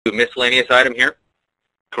to miscellaneous item here?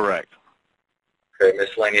 Correct. Okay,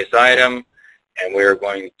 miscellaneous item, and we're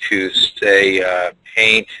going to say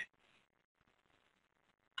paint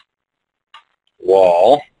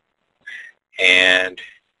wall, and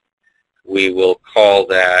we will call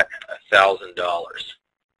that $1,000.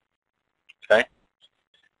 Okay,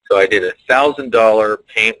 so I did $1,000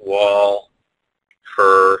 paint wall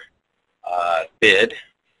per bid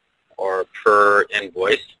or per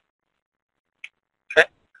invoice. Okay,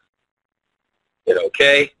 hit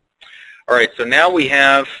OK. All right, so now we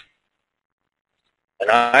have an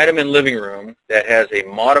item in living room that has a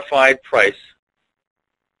modified price,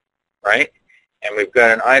 right? And we've got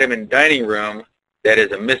an item in dining room that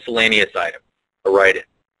is a miscellaneous item, a write-in.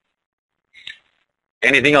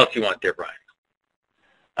 Anything else you want there, Brian?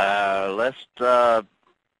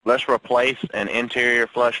 Let's replace an interior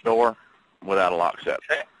flush door without a lock set.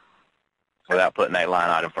 Okay. Without putting a line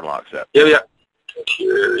item for lock set. Yeah.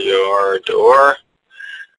 Interior door.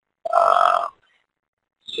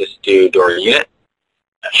 Just do door unit.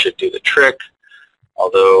 That should do the trick.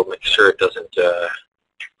 Although make sure it doesn't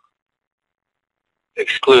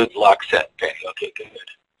exclude lock set painting. Okay, good.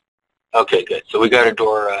 Okay, good. So we got a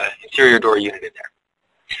door, interior door unit in there.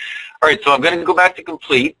 All right, so I'm going to go back to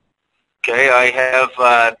complete. Okay, I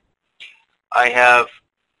have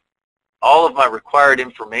all of my required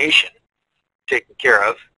information taken care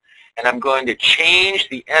of, and I'm going to change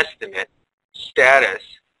the estimate status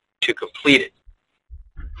to completed.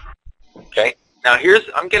 Okay, now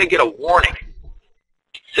I'm going to get a warning.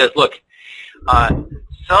 It says, look,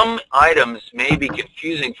 some items may be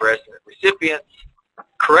confusing for estimate recipients.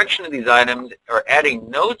 Correction of these items or adding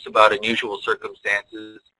notes about unusual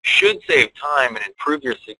circumstances should save time and improve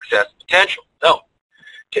your success potential. Note,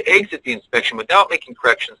 to exit the inspection without making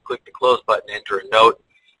corrections, click the close button, enter a note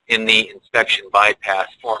in the inspection bypass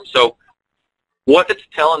form. So what it's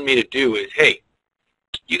telling me to do is, hey,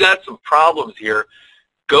 you got some problems here,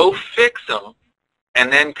 go fix them,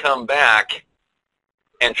 and then come back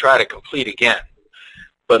and try to complete again.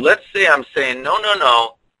 But let's say I'm saying, no,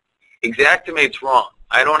 Xactamate's wrong.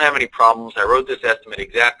 I don't have any problems. I wrote this estimate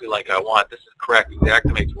exactly like I want. This is correct.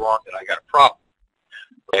 Xactamate's wrong, that I got a problem.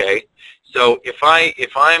 Okay? So if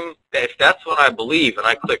that's what I believe and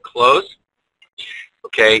I click close,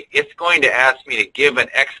 okay, it's going to ask me to give an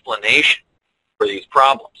explanation for these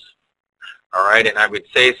problems. All right, and I would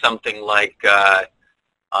say something like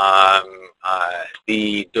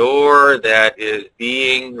the door that is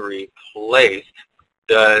being replaced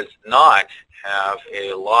does not have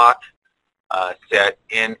a lock set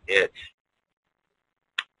in it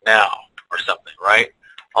now, or something, right?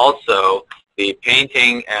 Also, the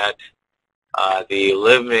painting at the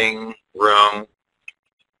living room,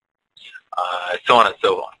 so on and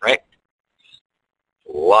so on, right?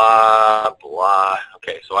 Blah, blah.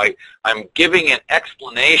 Okay, so I'm giving an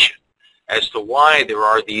explanation as to why there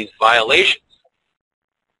are these violations.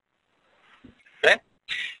 Okay?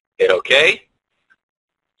 Hit OK.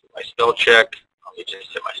 My spell check. Let me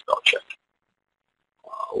just hit my spell check.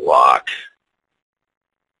 Lock.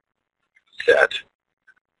 Set.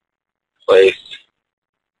 Place.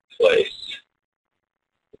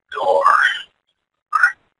 Door.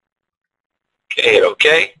 Okay, hit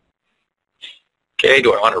OK. Okay,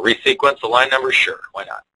 do I want to resequence the line number? Sure, why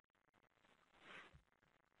not?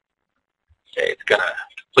 Okay, it's going to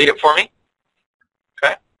complete it for me.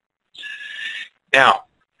 Okay. Now,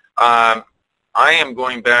 I am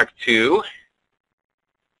going back to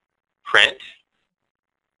print.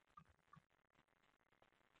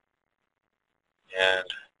 And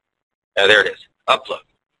there it is, upload.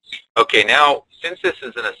 Okay, now, since this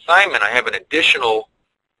is an assignment, I have an additional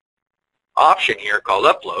option here called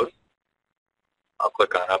upload. I'll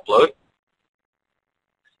click on upload.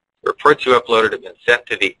 The reports you uploaded have been sent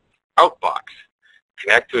to the outbox.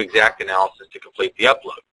 Connect to Xactanalysis to complete the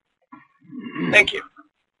upload. Thank you.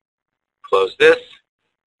 Close this.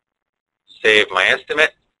 Save my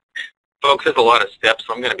estimate. Folks, there's a lot of steps,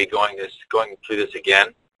 so I'm going to be going through this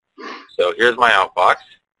again. So here's my outbox.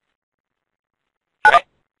 Okay.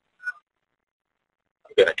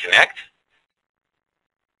 I'm going to connect.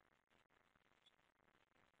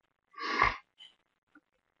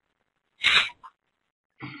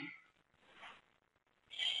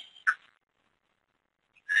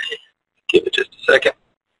 Give it just a second.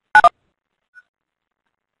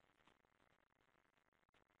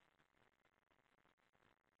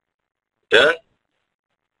 Done?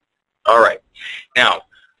 All right. Now,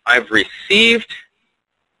 I've received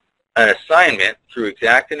an assignment through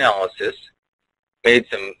Xactanalysis, made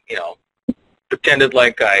some, pretended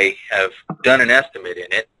like I have done an estimate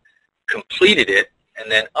in it, completed it,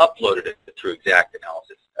 and then uploaded it through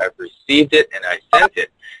Xactanalysis. I've received it and I sent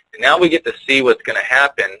it. And now we get to see what's going to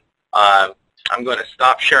happen. I'm going to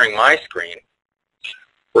stop sharing my screen.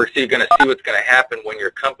 We're going to see what's going to happen when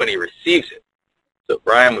your company receives it. So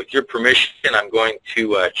Brian, with your permission, I'm going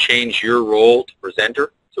to change your role to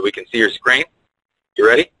presenter so we can see your screen. You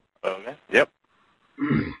ready? Okay. Yep.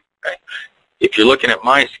 Okay. If you're looking at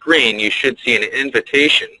my screen, you should see an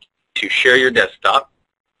invitation to share your desktop.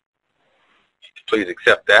 Please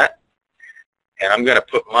accept that. And I'm going to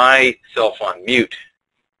put myself on mute.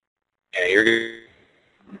 And you're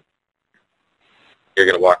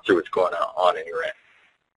going to walk through what's going on in your end.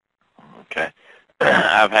 Okay.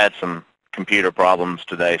 I've had some computer problems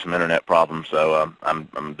today, some internet problems, so I'm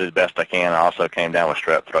doing the best I can. I also came down with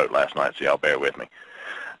strep throat last night, so y'all bear with me.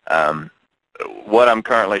 What I'm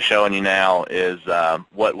currently showing you now is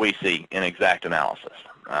what we see in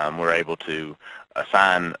Xactanalysis. We're able to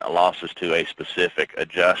assign losses to a specific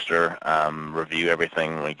adjuster, review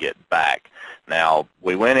everything when we get back. Now,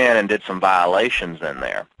 we went in and did some violations in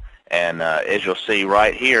there, and as you'll see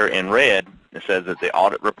right here in red, it says that the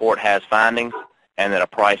audit report has findings and that a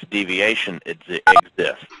price deviation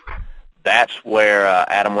exists. That's where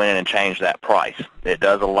Adam went in and changed that price. It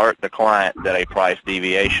does alert the client that a price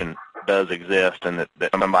deviation does exist and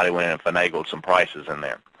that somebody went in and finagled some prices in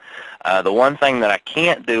there. The one thing that I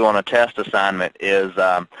can't do on a test assignment is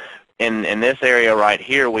in this area right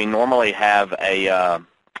here, we normally have a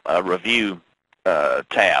review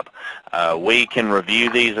tab. We can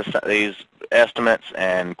review these estimates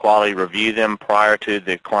and quality review them prior to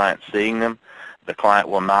the client seeing them. The client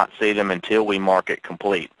will not see them until we mark it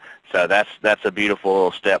complete. So that's a beautiful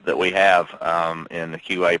little step that we have in the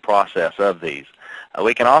QA process of these.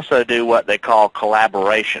 We can also do what they call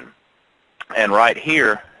collaboration. And right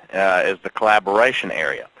here is the collaboration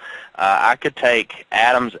area. I could take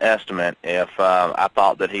Adam's estimate if I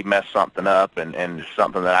thought that he messed something up and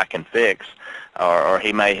something that I can fix, or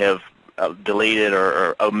he may have deleted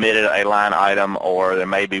or omitted a line item, or there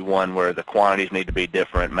may be one where the quantities need to be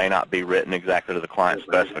different, may not be written exactly to the client's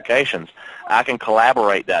specifications. I can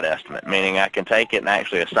collaborate that estimate, meaning I can take it and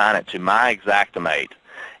actually assign it to my Xactimate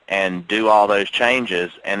and do all those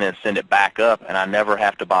changes and then send it back up, and I never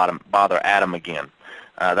have to bother Adam again.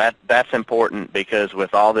 That's important because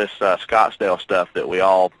with all this Scottsdale stuff that we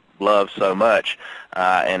all love so much,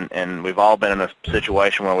 and we've all been in a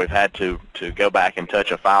situation where we've had to go back and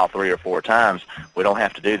touch a file 3 or 4 times, we don't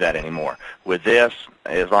have to do that anymore. With this,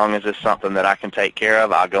 as long as it's something that I can take care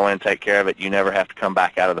of, I'll go in and take care of it. You never have to come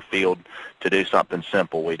back out of the field to do something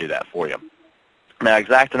simple. We do that for you. Now,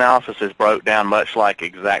 Xactanalysis is broke down much like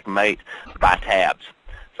Xactmate by tabs.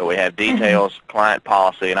 So we have details, client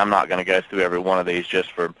policy, and I'm not going to go through every one of these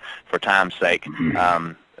just for time's sake.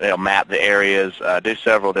 They'll map the areas, do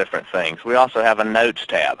several different things. We also have a notes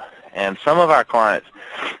tab, and some of our clients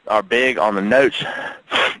are big on the notes.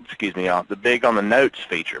 Excuse me, y'all. They're big on the notes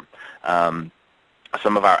feature.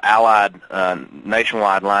 Some of our allied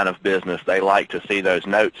nationwide line of business, they like to see those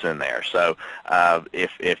notes in there. So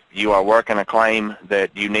if you are working a claim that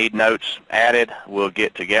you need notes added, we'll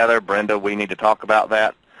get together. Brenda, we need to talk about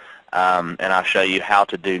that, and I'll show you how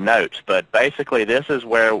to do notes. But basically, this is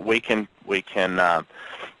where we can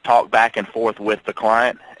talk back and forth with the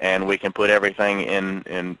client, and we can put everything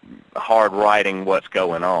in hard writing what's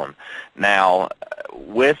going on. Now,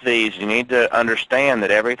 with these, you need to understand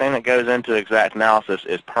that everything that goes into Xactanalysis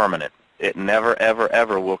is permanent. It never, ever,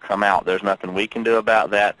 ever will come out. There's nothing we can do about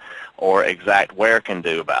that or Xactware can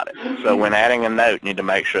do about it. So when adding a note, you need to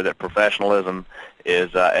make sure that professionalism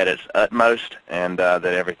is at its utmost and that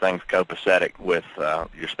everything's copacetic with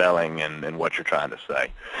your spelling and what you're trying to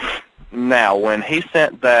say. Now, when he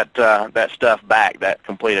sent that stuff back, that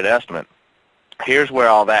completed estimate, here's where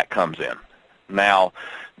all that comes in. Now,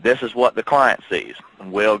 this is what the client sees.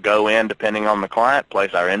 We'll go in, depending on the client,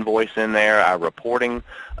 place our invoice in there, our reporting,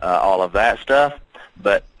 all of that stuff.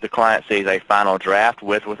 But the client sees a final draft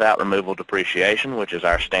with without removal depreciation, which is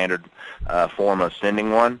our standard form of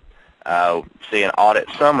sending one. See an audit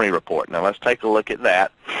summary report. Now, let's take a look at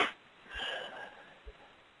that.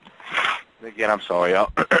 Again, I'm sorry,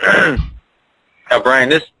 y'all. Now,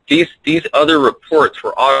 Brian, these other reports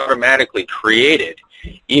were automatically created,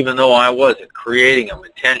 even though I wasn't creating them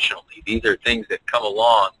intentionally. These are things that come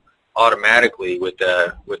along automatically with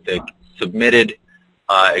the submitted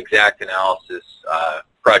Xactanalysis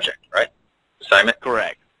project, right? Assignment?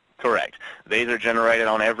 Correct. Correct. These are generated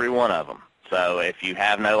on every one of them. So if you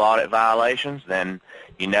have no audit violations, then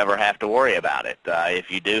you never have to worry about it.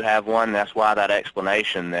 If you do have one, that's why that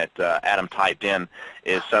explanation that Adam typed in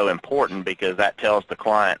is so important, because that tells the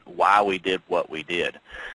client why we did what we did.